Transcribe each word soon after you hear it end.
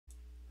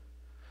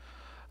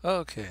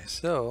Okay,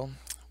 so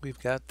we've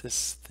got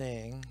this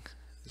thing,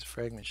 this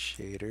fragment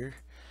shader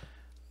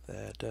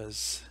that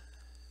does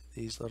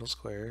these little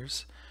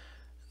squares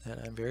that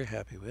I'm very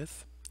happy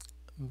with,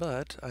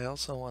 but I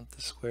also want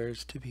the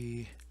squares to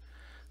be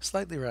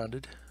slightly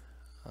rounded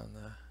on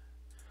the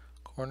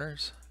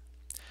corners.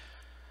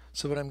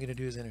 So what I'm going to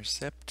do is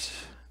intercept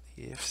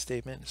the if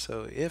statement.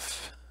 So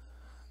if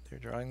they're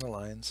drawing the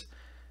lines,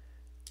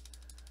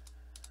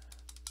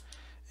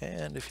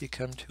 and if you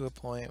come to a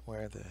point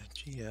where the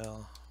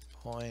GL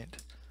point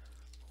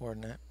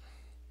coordinate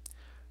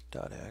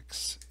dot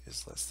x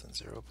is less than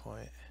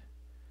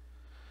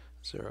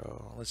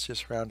 0.0, let's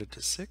just round it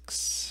to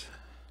 6,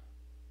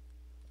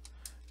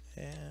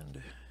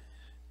 and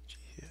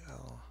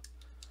GL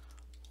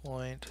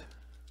point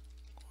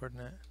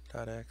coordinate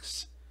dot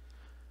x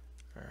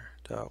or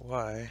dot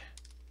y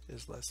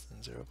is less than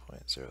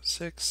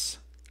 0.06.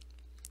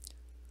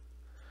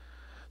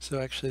 So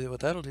actually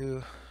what that'll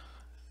do,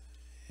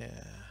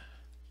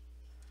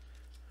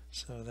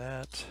 so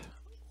that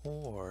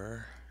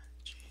or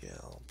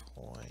GL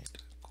point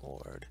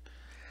coord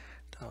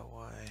dot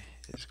y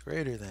is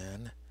greater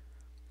than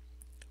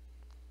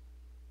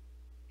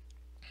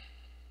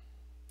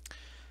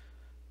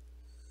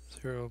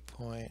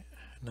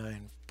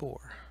 0.94.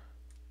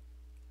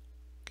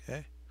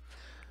 Okay,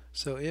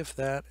 so if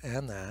that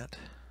and that,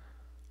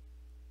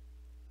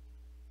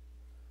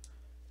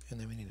 and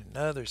then we need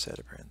another set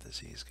of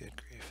parentheses, good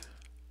grief.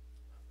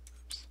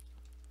 Oops.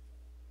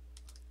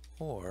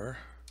 Or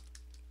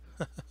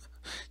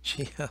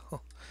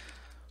GL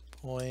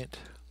point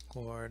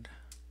coord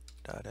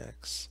dot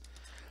x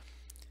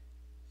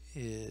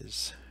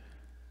is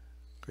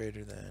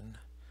greater than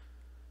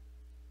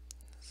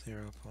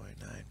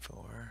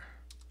 0.94,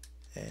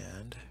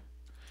 and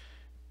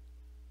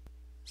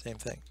same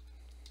thing.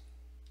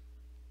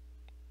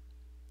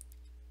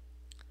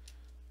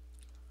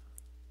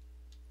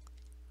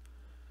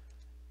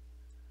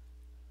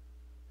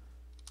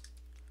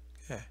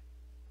 Okay.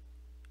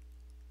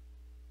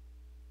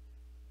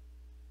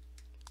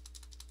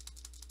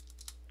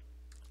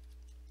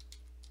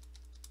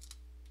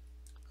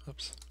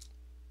 Oops.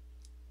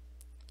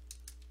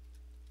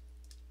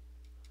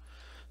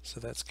 So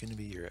that's going to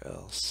be your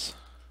else.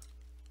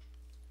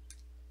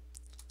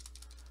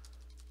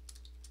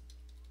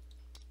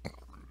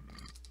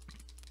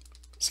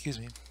 Excuse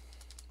me.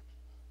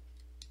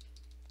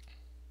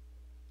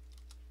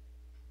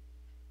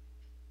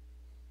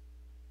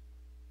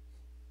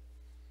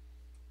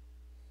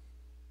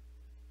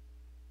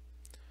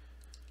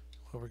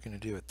 What we're going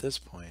to do at this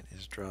point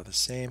is draw the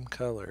same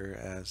color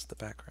as the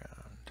background.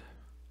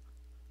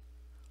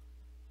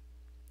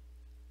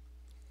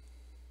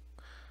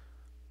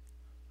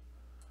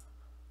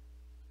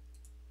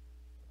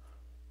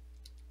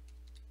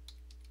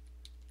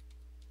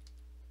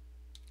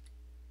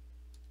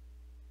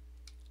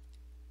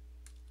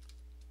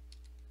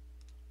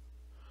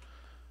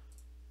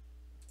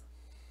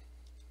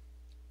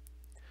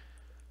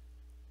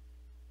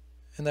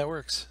 And that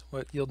works.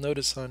 What you'll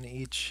notice on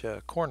each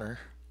corner,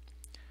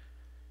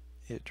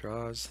 it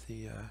draws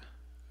the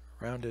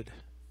rounded.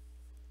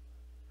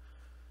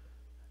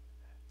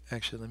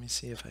 Actually, let me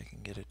see if I can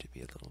get it to be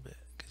a little bit,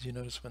 because you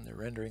notice when they're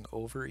rendering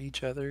over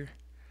each other,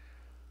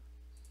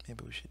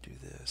 maybe we should do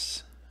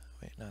this.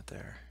 Wait, not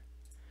there.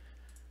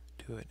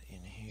 Do it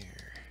in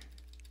here.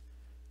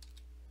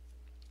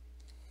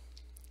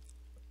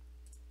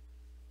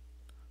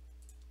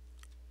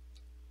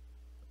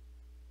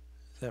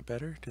 Is that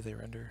better? Do they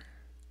render?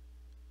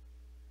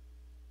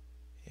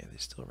 Yeah, they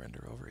still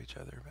render over each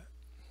other, but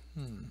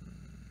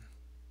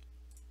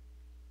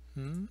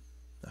No.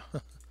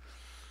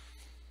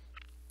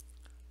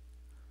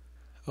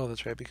 Oh,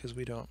 that's right, because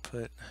we don't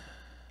put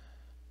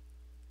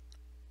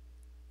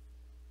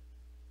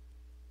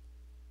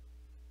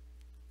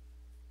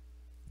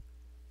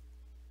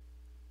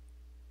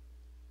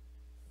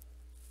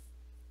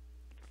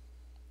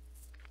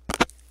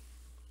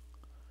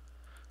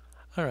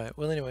Alright,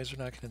 well anyways,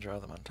 we're not going to draw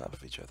them on top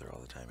of each other all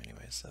the time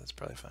anyways, so that's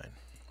probably fine.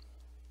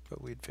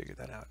 But we'd figure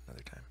that out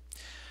another time.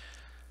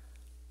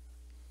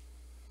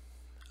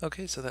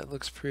 Okay, so that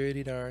looks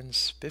pretty darn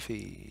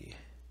spiffy.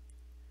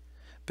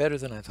 Better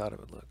than I thought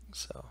it would look,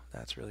 so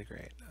that's really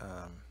great.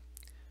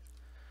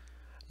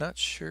 Not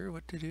sure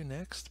what to do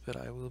next, but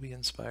I will be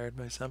inspired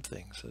by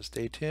something, so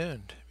stay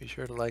tuned. Be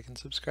sure to like and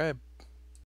subscribe.